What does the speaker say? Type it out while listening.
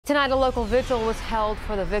Tonight, a local vigil was held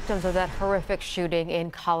for the victims of that horrific shooting in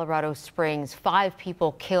Colorado Springs. 5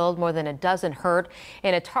 people killed, more than a dozen hurt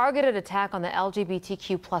in a targeted attack on the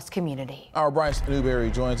LGBTQ+ community. Our Bryce Newberry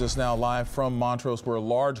joins us now live from Montrose, where a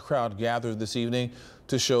large crowd gathered this evening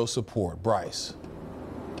to show support. Bryce.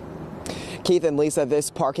 Keith and Lisa, this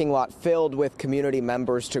parking lot filled with community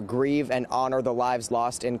members to grieve and honor the lives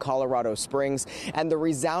lost in Colorado Springs, and the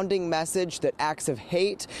resounding message that acts of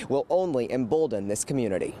hate will only embolden this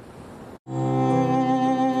community.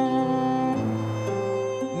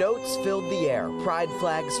 Notes filled the air, pride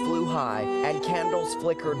flags flew high, and candles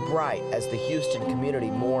flickered bright as the Houston community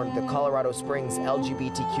mourned the Colorado Springs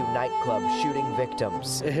LGBTQ nightclub shooting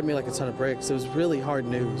victims. It hit me like a ton of bricks. It was really hard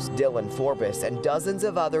news. Dylan Forbes and dozens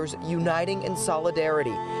of others uniting in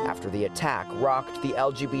solidarity after the attack rocked the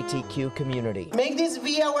LGBTQ community. Make this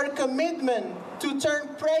be our commitment to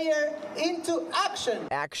turn prayer into action.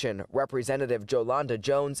 Action Representative Jolanda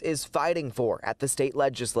Jones is fighting for at the state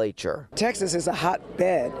legislature. Texas is a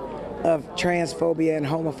hotbed of transphobia and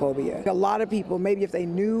homophobia. A lot of people, maybe if they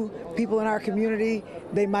knew people in our community,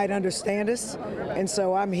 they might understand us. And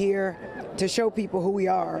so I'm here to show people who we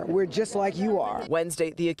are. We're just like you are.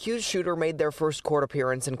 Wednesday, the accused shooter made their first court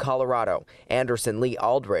appearance in Colorado. Anderson Lee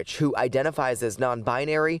Aldrich, who identifies as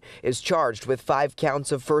non-binary, is charged with 5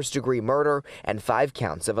 counts of first-degree murder and 5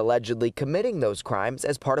 counts of allegedly committing those crimes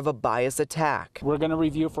as part of a bias attack. We're going to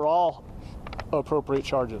review for all appropriate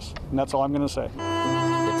charges, and that's all I'm going to say.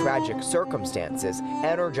 The tragic circumstances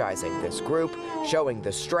energizing this group, showing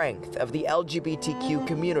the strength of the LGBTQ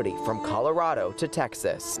community from Colorado to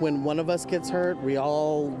Texas. When one of us gets hurt, we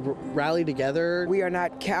all rally together. We are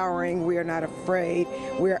not cowering. We are not afraid.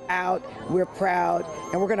 We're out. We're proud.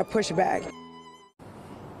 And we're going to push back.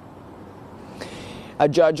 A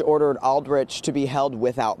judge ordered Aldrich to be held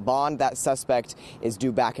without bond. That suspect is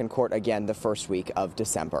due back in court again the first week of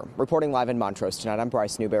December. Reporting live in Montrose tonight, I'm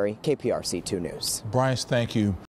Bryce Newberry, KPRC 2 News. Bryce, thank you.